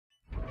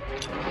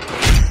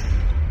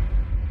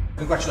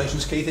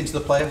Congratulations, Keith, into the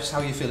playoffs. How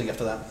are you feeling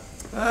after that?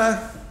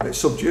 A bit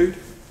subdued.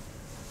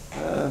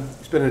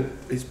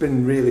 It's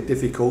been really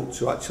difficult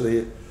to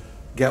actually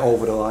get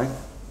over the line.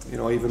 You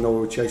know, even though we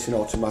were chasing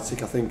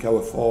automatic, I think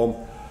our form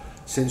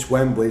since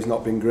Wembley has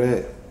not been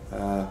great.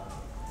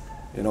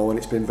 You know, and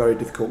it's been very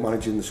difficult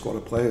managing the squad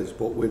of players.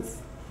 But we've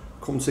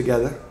come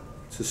together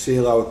to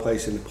seal our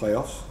place in the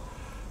playoffs,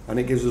 and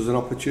it gives us an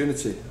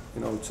opportunity,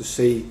 you know, to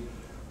see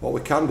what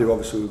we can do.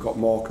 Obviously, we've got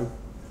Morecambe.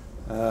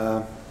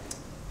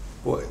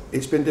 But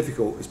it's been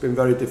difficult. It's been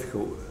very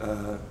difficult.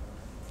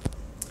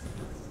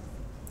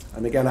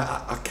 And again,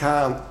 I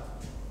can't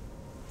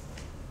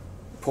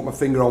put my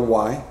finger on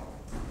why,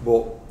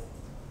 but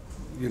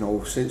you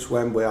know, since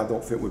Wembley, I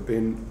don't think we've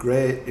been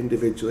great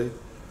individually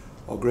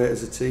or great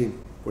as a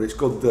team. But it's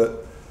good that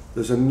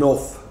there's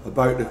enough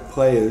about the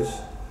players,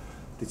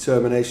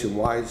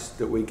 determination-wise,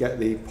 that we get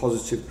the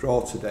positive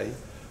draw today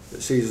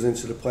that sees us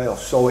into the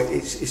playoffs. So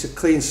it's a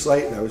clean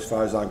slate now, as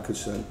far as I'm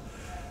concerned,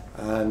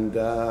 and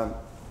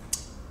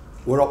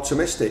we're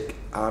optimistic,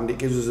 and it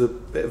gives us a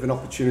bit of an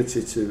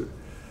opportunity to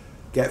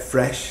get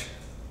fresh,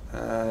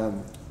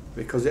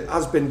 because it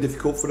has been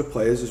difficult for the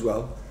players as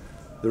well.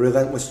 The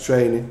relentless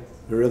training,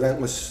 the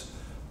relentless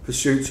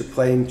pursuit of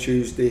playing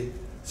Tuesday,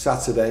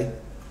 Saturday,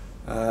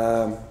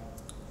 and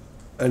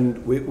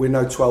we're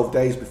now 12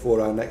 days before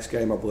our next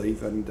game, I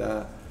believe, and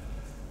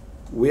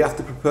we have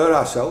to prepare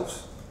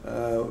ourselves.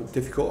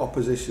 Difficult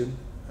opposition,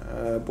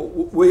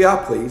 but we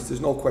are pleased, there's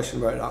no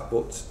question about that,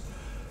 but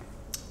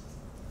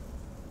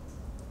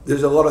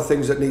there's a lot of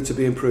things that need to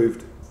be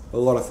improved, a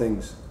lot of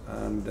things,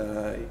 and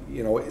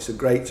you know, it's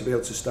great to be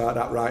able to start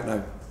that right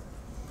now.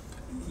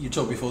 You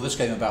talked before this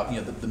game about,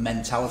 you know, the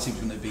mentality was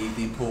going to be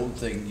the important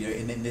thing, you know,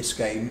 in this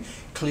game.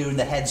 Clearing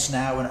the heads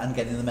now and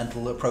getting the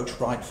mental approach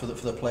right for the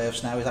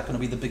playoffs now, is that going to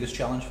be the biggest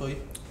challenge for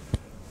you?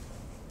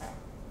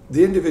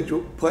 The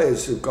individual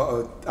players have got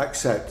to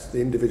accept the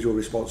individual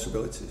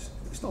responsibilities.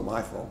 It's not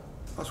my fault.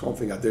 That's one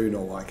thing I do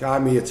know. Like,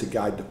 I'm here to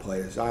guide the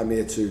players. I'm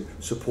here to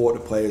support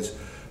the players.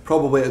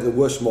 Probably at the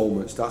worst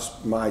moments,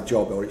 that's my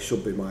job, or it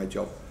should be my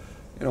job.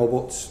 You know,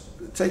 but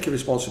taking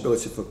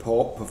responsibility for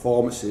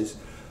performances,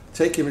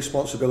 taking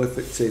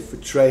responsibility for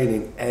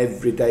training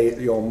every day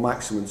at your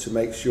maximum to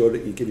make sure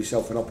that you give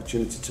yourself an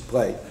opportunity to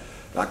play,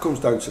 that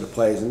comes down to the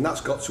players, and that's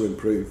got to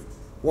improve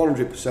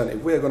 100%.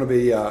 If we're going to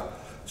be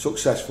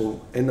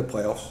successful in the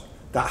playoffs,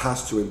 that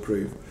has to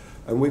improve,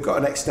 and we've got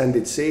an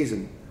extended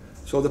season,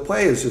 so the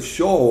players have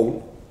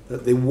shown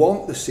that they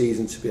want the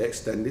season to be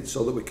extended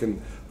so that we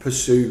can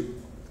pursue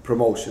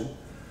promotion.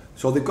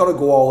 So they've got to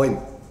go all in.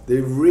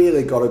 They've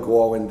really got to go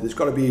all in. There's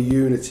got to be a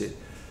unity,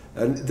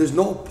 and there's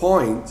no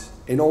point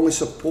in only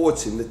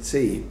supporting the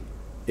team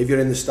if you're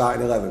in the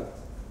starting 11.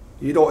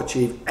 You don't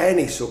achieve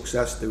any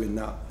success doing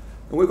that,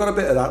 and we've got a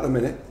bit of that at the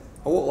minute.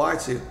 I won't lie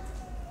to you.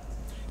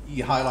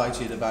 You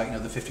highlighted about, you know,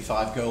 the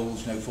 55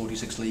 goals, you know,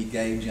 46 league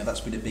games. You know,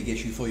 that's been a big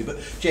issue for you. But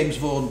James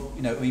Vaughan,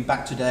 you know, I mean,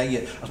 back today,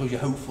 I suppose you're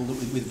hopeful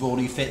that with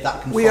Vaughan fit,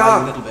 that can fire you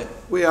a little bit.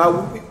 We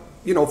are.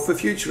 You know, for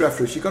future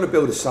reference, you've got to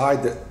build a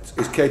side that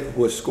is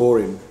capable of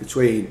scoring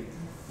between,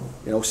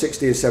 you know,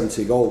 60 and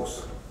 70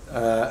 goals,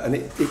 and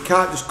it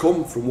can't just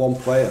come from one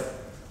player,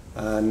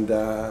 and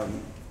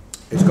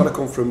it's got to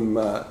come from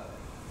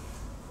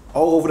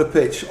all over the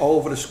pitch, all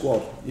over the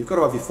squad. You've got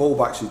to have your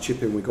full-backs who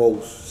chip in with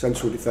goals,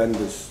 central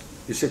defenders.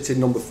 You sit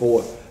in number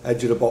 4,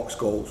 edge of the box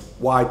goals,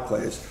 wide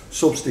players,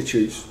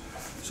 substitutes.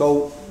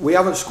 So we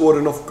haven't scored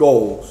enough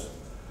goals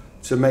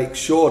to make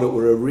sure that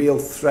we're a real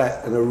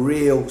threat and a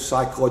real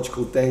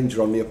psychological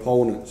danger on the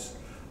opponents.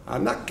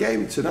 And that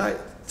game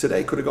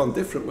today could have gone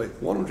differently,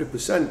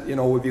 100%. You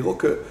know, if you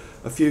look at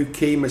a few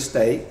key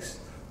mistakes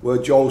where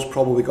Joe's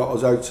probably got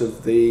us out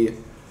of the,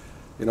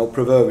 you know,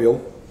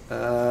 proverbial,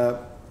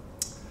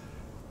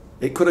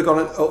 it could have gone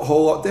a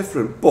whole lot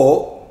different.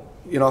 But,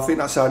 you know, I think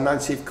that's our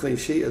 19th clean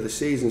sheet of the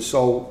season.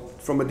 So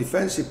from a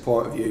defensive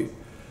point of view,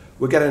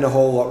 we're getting a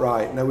whole lot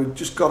right. Now, we've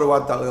just got to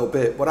add that little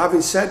bit. But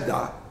having said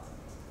that,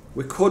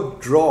 we could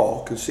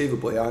draw,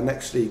 conceivably, our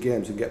next 3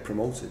 games and get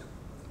promoted.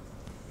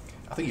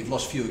 I think you've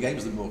lost fewer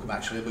games than Morecambe,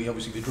 actually, but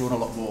obviously you've drawn a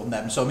lot more than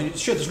them. So, I mean,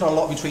 sure, there's not a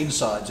lot between the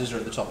sides, is there,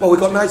 at the top? Well, we've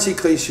got 19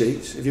 clean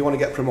sheets. If you want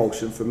to get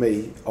promotion, for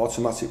me,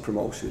 automatic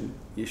promotion,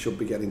 you should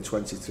be getting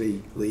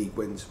 23 league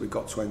wins. We've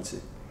got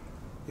 20.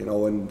 You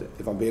know, and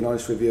if I'm being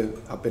honest with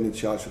you, I've been in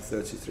charge for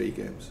 33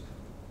 games.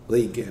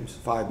 League games,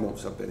 5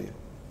 months I've been here.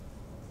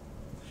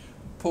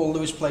 Paul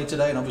Lewis played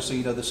today, and obviously,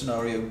 you know, the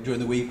scenario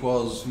during the week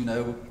was, you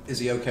know, is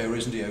he okay or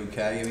isn't he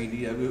okay? I mean,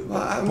 you know,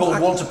 well,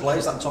 Paul wants to play,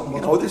 is that top and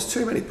bottom? You know, there's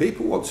too many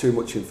people who want too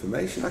much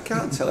information. I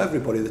can't tell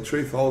everybody the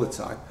truth all the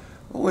time.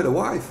 Only the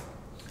wife.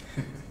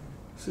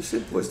 It's as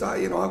simple as that.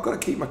 You know, I've got to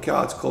keep my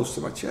cards close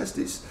to my chest.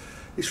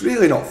 It's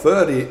really not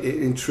fair,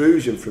 the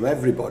intrusion from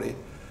everybody.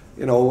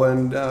 You know,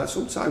 and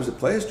sometimes the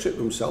players trip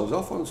themselves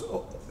up on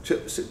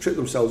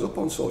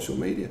social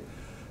media.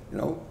 You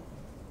know,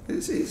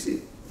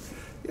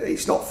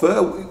 it's not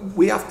fair.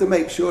 We have to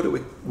make sure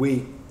that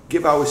we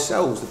give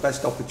ourselves the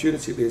best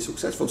opportunity of being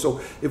successful. So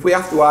if we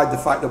have to hide the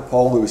fact that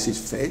Paul Lewis is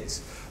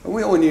fit, and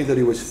we only knew that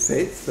he was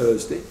fit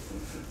Thursday,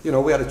 You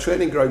know, we had a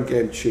training ground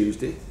game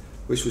Tuesday,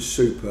 which was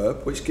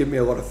superb, which gave me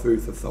a lot of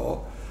food for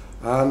thought.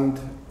 And,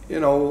 you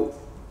know,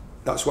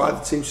 that's why the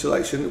team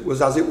selection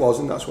was as it was,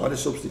 and that's why the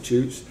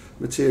substitutes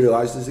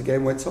materialised as the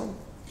game went on.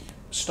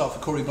 Start for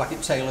Corey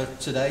Blackett-Taylor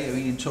today. I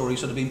mean, Tory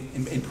sort of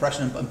been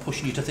impressing and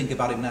pushing you to think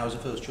about him now as a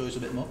first choice a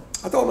bit more?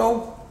 I don't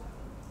know.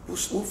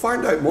 We'll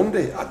find out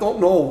Monday. I don't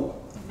know,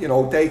 you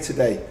know, day to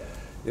day.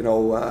 You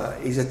know,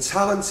 he's a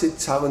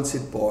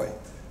talented boy,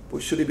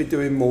 but should he be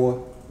doing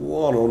more?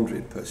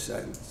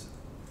 100%.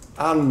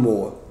 And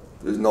more.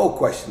 There's no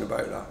question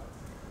about that.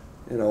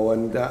 You know,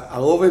 and I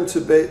love him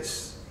to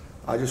bits.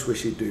 I just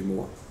wish he'd do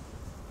more.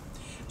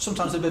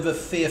 Sometimes there's a bit of a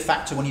fear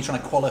factor when you're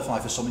trying to qualify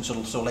for something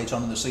so late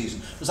on in the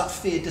season. Does that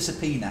fear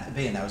disappear now?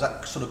 Has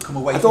that sort of come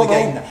away from the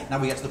game now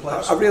we get to the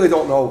playoffs? I really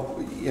don't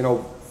know. You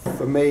know,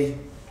 for me,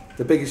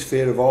 the biggest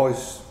fear of all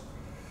is,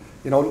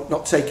 you know,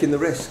 not taking the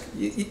risk.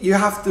 You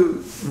have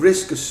to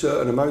risk a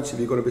certain amount if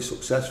you're going to be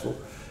successful.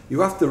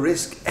 You have to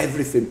risk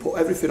everything, put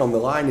everything on the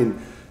line in,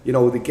 you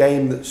know, the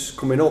game that's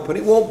coming up. And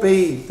it won't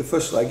be the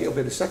first leg, it'll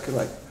be the second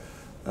leg.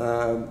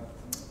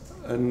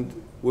 And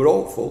we're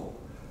hopeful.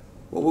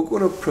 Well, we're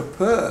going to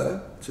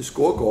prepare to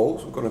score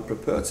goals. We're going to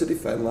prepare to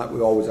defend like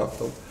we always have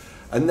done.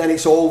 And then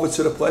it's over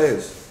to the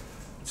players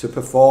to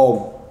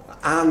perform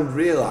and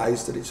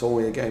realise that it's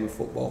only a game of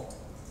football.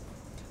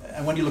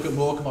 And when you look at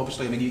Morecambe,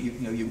 obviously, I mean,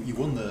 you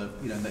won the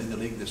in the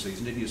league this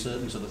season, didn't you?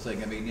 Certainly, sort of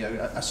thing. I mean, you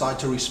know, aside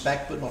to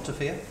respect but not to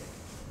fear.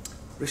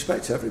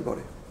 Respect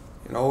everybody,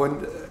 you know,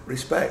 and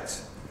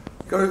respect.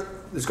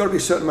 There's got to be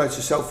a certain amount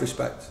of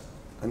self-respect,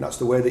 and that's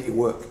the way that you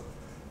work.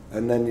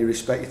 And then you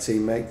respect your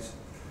teammates,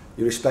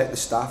 you respect the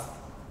staff,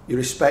 you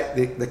respect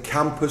the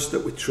campus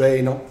that we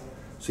train on.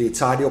 So you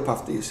tidy up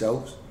after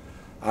yourselves,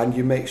 and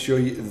you make sure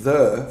you're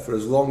there for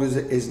as long as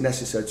it is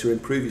necessary to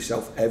improve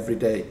yourself every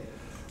day.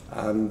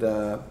 And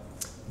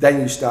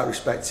then you start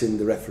respecting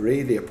the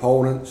referee, the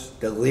opponents,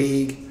 the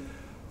league,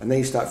 and then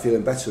you start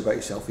feeling better about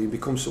yourself and you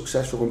become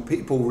successful, and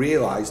people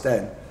realise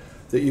then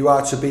that you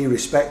are to be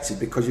respected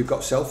because you've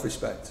got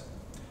self-respect.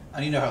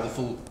 And you know how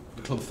the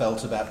club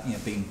felt about, you know,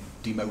 being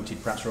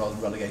demoted perhaps rather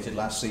than relegated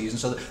last season,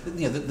 so that,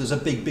 you know, there's a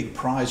big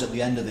prize at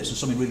the end of this and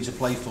something really to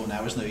play for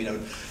now, isn't there? You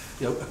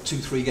know,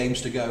 2-3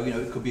 games to go, you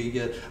know, it could be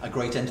a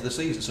great end to the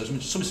season, so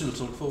something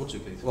to look forward to,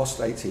 Keith. Lost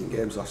 18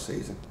 games last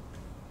season.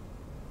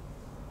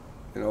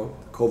 You know,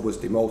 the club was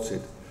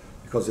demoted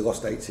because they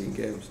lost 18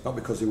 games, not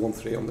because they won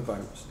 3 on the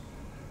bounce.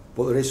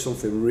 But there is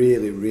something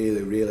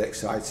really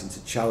exciting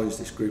to challenge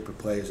this group of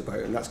players about,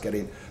 and that's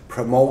getting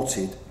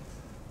promoted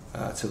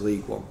to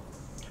League One.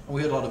 And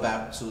we heard a lot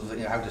about sort of,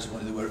 you know, how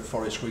disappointed they were at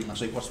Forest Green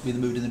last week. What's been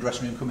the mood in the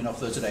dressing room coming off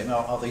there today? I mean,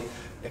 are they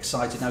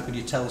excited now? Could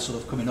you tell sort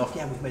of coming off,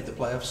 yeah, we've made the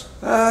playoffs?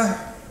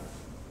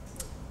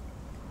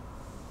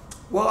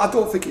 Well, I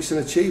don't think it's an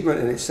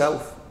achievement in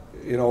itself.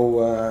 You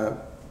know,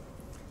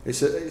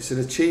 it's an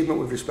achievement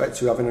with respect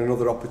to having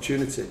another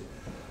opportunity.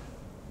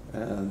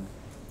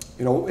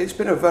 You know, it's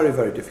been a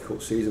very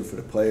difficult season for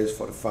the players,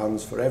 for the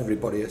fans, for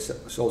everybody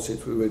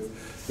associated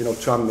with, you know,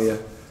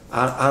 Tranmere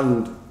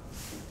and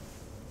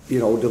you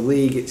know, the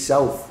league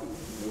itself.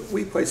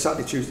 We played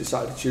Saturday,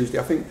 Tuesday.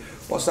 I think,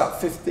 what's that,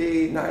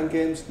 59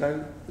 games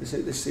now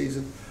this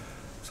season?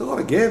 It's a lot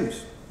of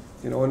games,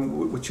 you know,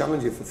 and we're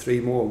challenging for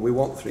 3 more, and we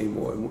want 3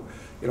 more. And,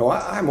 you know,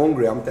 I'm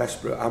hungry, I'm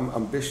desperate, I'm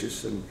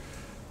ambitious,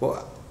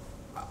 but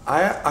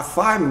I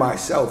find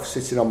myself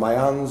sitting on my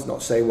hands,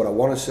 not saying what I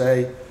want to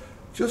say,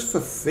 just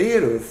for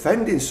fear of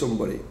offending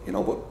somebody, you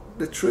know. But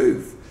the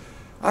truth,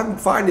 I'm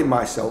finding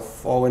myself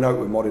falling out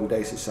with modern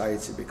day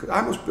society because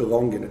I must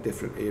belong in a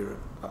different era.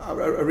 I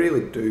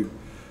really do,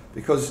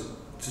 because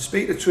to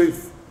speak the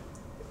truth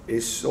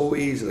is so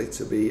easily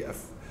to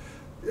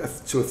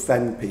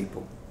offend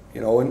people,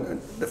 you know.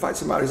 And the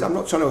fact of the matter is, I'm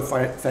not trying to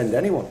offend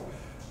anyone.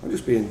 I'm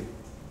just being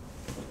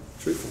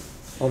truthful,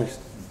 honest.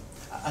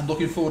 And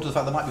looking forward to the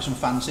fact there might be some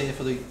fans here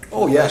for the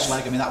yes.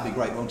 leg. I mean, that would be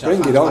great, won't it?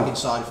 Bring fans it on. Back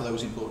inside for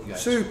those important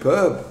games.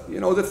 Superb. You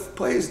know, the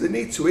players, they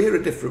need to hear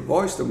a different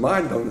voice than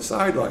mine on the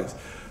sidelines.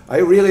 I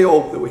really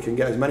hope that we can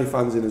get as many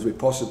fans in as we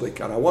possibly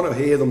can. I want to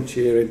hear them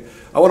cheering.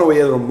 I want to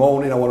hear them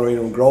moaning. I want to hear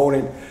them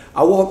groaning.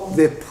 I want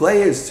the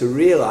players to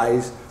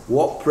realise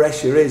what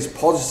pressure is,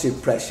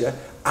 positive pressure,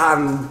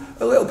 and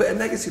a little bit of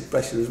negative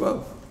pressure as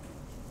well.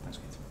 Thanks,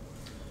 Keith.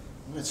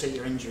 I'm going to take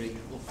your injury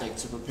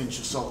update with a pinch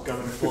of salt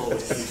going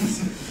forward.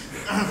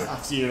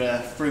 After you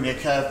threw me a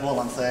curveball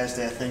on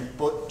Thursday, I think.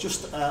 But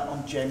just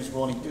on James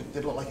Vaughan, he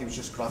did look like he was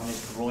just grabbing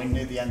his groin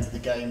near the end of the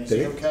game. Is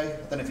he okay?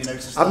 I don't know if you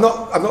noticed that.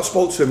 I've not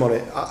spoke to him on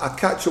it. I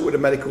catch up with the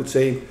medical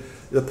team.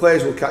 The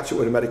players will catch up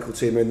with the medical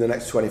team in the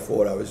next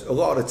 24 hours. A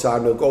lot of the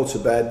time they'll go to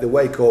bed, they'll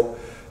wake up,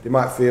 they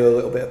might feel a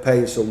little bit of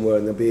pain somewhere,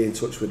 and they'll be in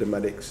touch with the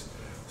medics.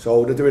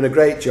 So they're doing a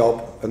great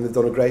job, and they've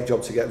done a great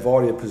job to get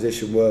Vaughan in a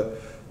position where,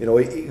 you know,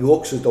 it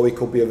looks as though he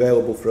could be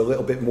available for a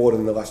little bit more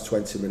than the last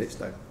 20 minutes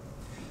now.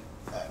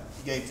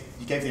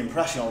 You gave the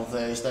impression on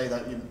Thursday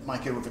that you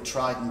might go with a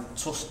tried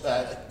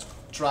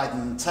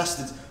and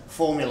tested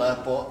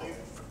formula, but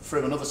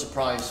through another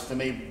surprise for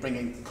me,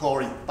 bringing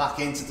Corey back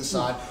into the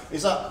side.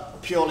 Is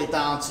that purely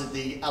down to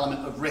the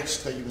element of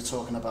risk that you were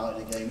talking about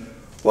in the game?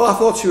 Well, I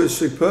thought he was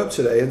superb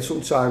today, and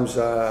sometimes,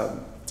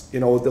 you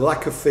know, the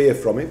lack of fear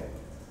from him.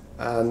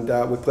 And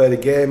we played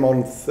a game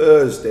on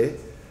Thursday,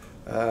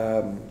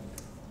 the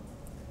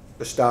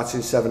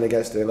starting 7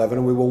 against 11,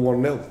 and we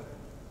won 1-0.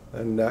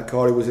 And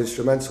Corey was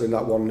instrumental in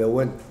that 1-0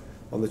 win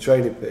on the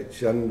training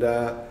pitch. And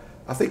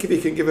I think if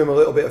you can give him a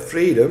little bit of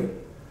freedom,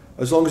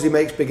 as long as he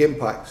makes big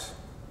impacts.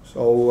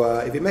 So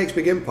if he makes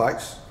big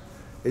impacts,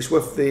 it's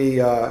worth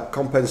the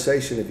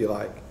compensation, if you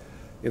like.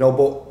 You know,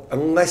 but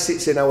unless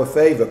it's in our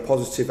favour,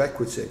 positive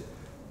equity,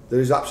 there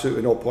is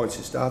absolutely no point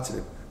in starting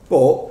him.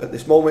 But at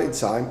this moment in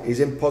time, he's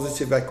in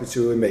positive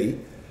equity with me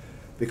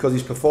because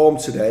he's performed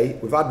today.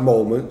 We've had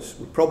moments.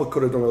 We probably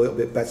could have done a little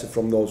bit better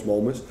from those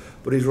moments,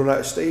 but he's run out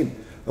of steam.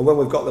 And when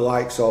we've got the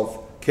likes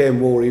of Kane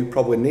Woolery, who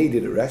probably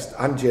needed a rest,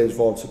 and James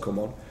Vaughan to come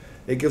on,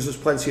 it gives us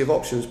plenty of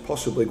options,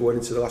 possibly going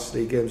into the last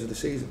 3 games of the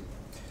season.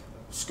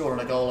 Scoring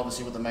a goal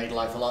obviously would have made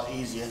life a lot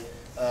easier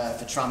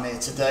for Tranmere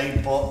today,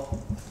 but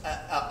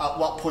at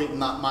what point in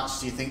that match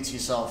do you think to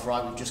yourself,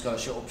 right, we've just got to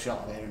shut up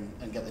shop here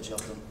and get the job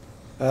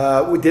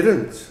done? We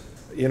didn't.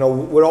 You know,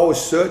 we're always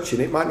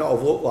searching. It might not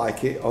have looked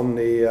like it on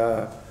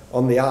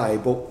the eye,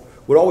 but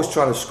we're always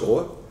trying to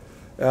score.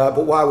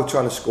 But while we're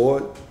trying to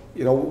score,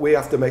 you know, we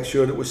have to make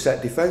sure that we're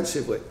set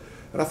defensively.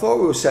 And I thought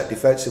we were set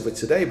defensively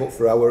today, but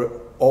for our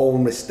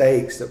own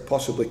mistakes that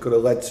possibly could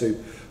have led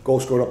to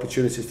goal-scoring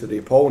opportunities for the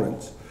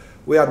opponents.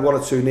 We had 1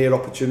 or 2 near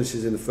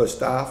opportunities in the first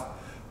half.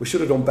 We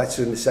should have done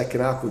better in the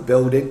second half with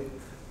building.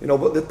 You know,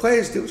 but the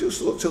players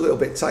just looked a little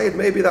bit tired.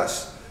 Maybe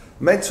that's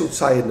mental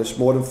tiredness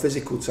more than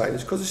physical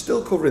tiredness because they're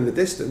still covering the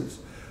distance.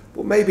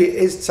 But maybe it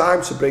is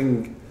time to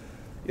bring,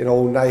 you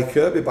know, Nia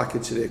Kirby back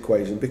into the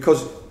equation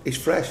because he's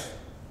fresh.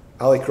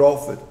 Ali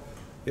Crawford,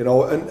 you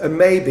know, and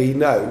maybe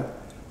now,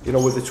 you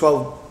know, with the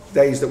 12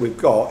 days that we've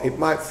got, it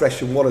might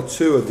freshen 1 or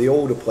 2 of the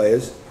older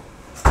players.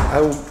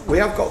 And we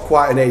have got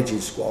quite an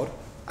ageing squad,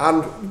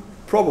 and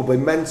probably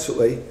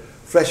mentally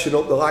freshen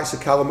up the likes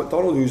of Callum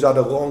McDonald, who's had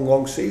a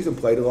long season,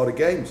 played a lot of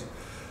games.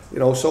 You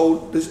know,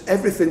 so there's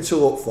everything to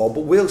look for,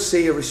 but we'll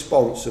see a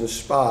response and a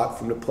spark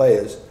from the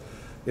players,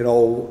 you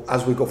know,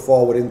 as we go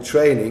forward in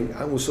training,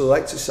 and we'll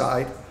select a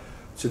side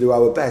to do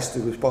our best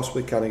as we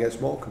possibly can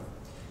against Morecambe.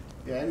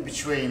 Yeah, in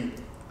between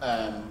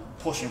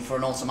pushing for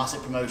an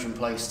automatic promotion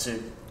place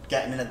to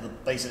getting in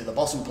at basically the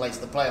bottom place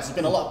of the players, there's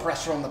been a lot of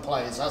pressure on the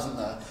players, hasn't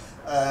there?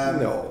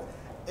 No.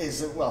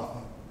 Is it,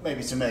 well,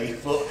 maybe to me,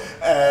 but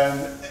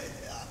a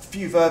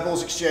few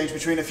verbals exchanged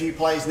between a few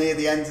players near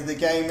the end of the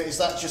game. Is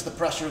that just the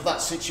pressure of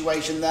that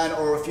situation then,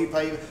 or are a few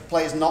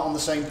players not on the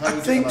same page? I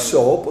think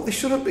so, but they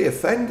shouldn't be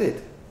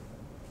offended.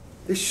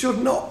 They should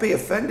not be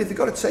offended. They've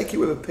got to take it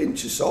with a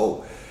pinch of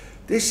salt.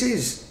 This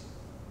is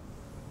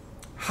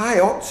high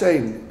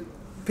octane.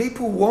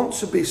 People want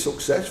to be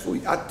successful.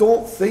 I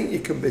don't think you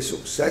can be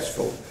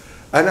successful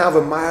and have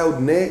a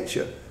mild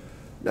nature.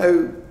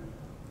 Now,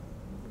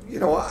 you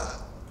know,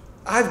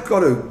 I've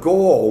got to go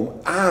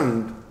home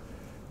and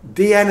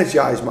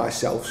de-energise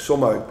myself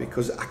somehow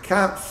because I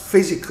can't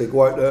physically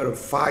go out there and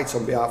fight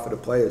on behalf of the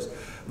players.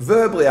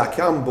 Verbally I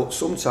can, but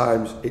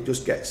sometimes it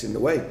just gets in the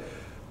way.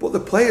 But the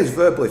players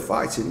verbally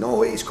fighting,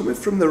 no, it's coming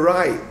from the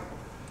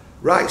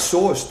right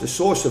source, the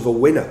source of a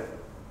winner.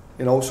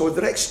 You know, so if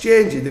they're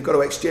exchanging, they've got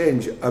to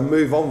exchange and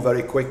move on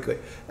very quickly.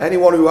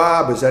 Anyone who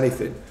harbours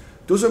anything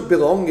doesn't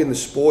belong in the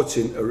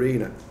sporting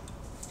arena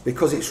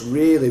because it's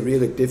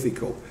really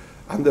difficult.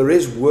 And there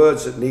is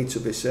words that need to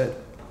be said.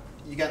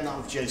 You're getting that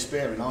with Jay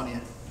Spearing, aren't you?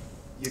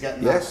 You're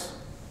getting yes.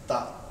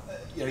 that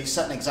you know, he's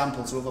setting an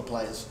example to other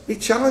players. He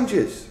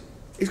challenges.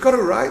 He's got a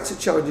right to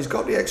challenge. He's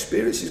got the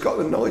experience, he's got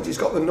the knowledge, he's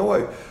got the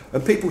know-how.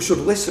 And people should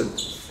listen.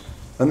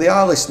 And they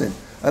are listening.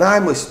 And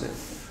I'm listening.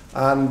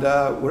 And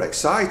we're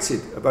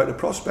excited about the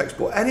prospects.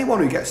 But anyone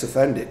who gets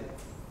offended,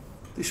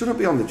 they shouldn't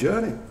be on the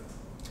journey.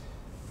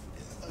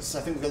 So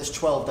I think we've got this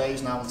 12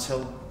 days now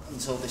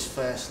until this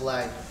first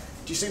leg.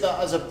 Do you see that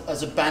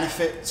as a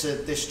benefit to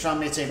this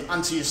Tranmere team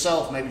and to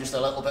yourself, maybe just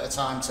a little bit of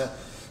time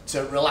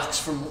to relax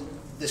from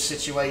this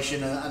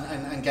situation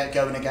and get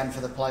going again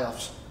for the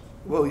playoffs?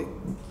 Well,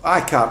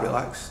 I can't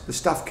relax. The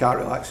staff can't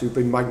relax, who've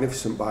been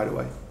magnificent, by the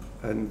way.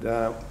 And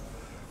the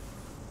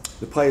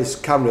players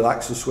can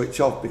relax and switch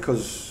off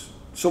because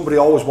somebody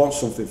always wants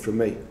something from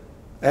me.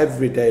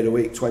 Every day of the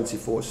week,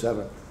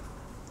 24/7.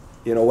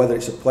 You know, whether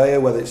it's a player,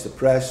 whether it's the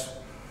press,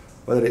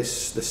 whether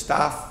it's the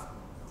staff.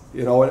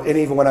 You know, and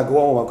even when I go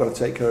home, I've got to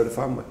take care of the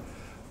family.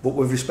 But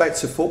with respect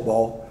to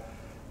football,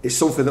 it's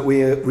something that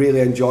we really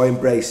enjoy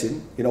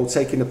embracing, you know,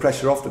 taking the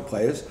pressure off the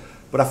players.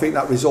 But I think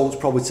that result's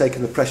probably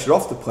taking the pressure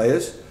off the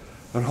players,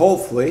 and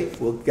hopefully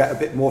we'll get a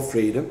bit more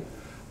freedom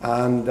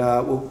and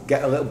we'll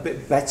get a little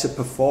bit better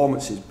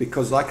performances.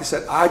 Because, like I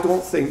said, I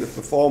don't think the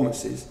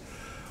performances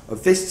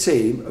of this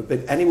team have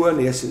been anywhere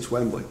near since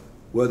Wembley,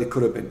 where they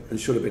could have been and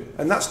should have been.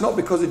 And that's not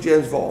because of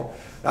James Vaughan,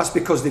 that's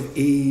because they've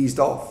eased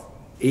off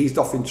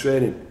in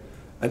training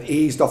and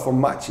eased off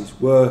on matches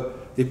where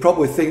they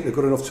probably think they're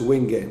good enough to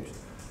win games.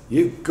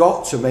 You've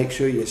got to make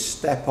sure you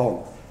step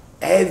on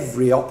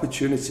every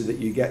opportunity that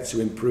you get to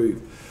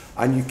improve.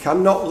 And you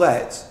cannot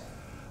let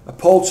a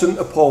potent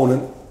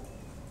opponent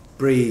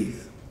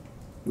breathe.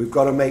 We've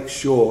got to make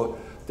sure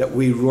that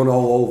we run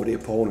all over the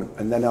opponent,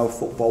 and then our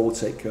football will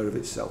take care of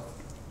itself.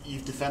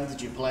 You've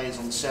defended your players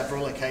on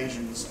several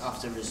occasions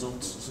after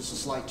results. Is this a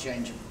slight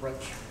change of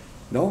approach?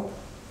 No,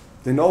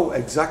 they know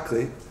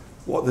exactly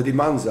what the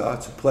demands are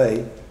to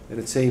play in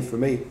a team for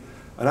me,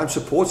 and I'm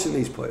supporting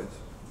these players.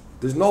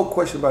 There's no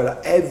question about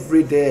it.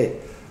 Every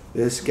day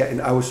there's getting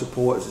our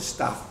support as a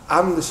staff,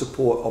 and the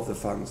support of the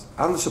fans,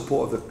 and the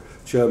support of the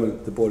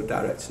chairman, the board of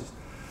directors.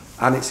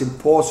 And it's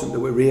important that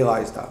we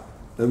realise that,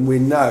 and we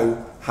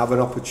now have an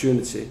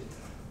opportunity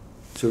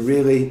to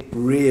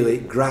really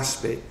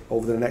grasp it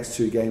over the next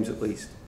 2 games at least.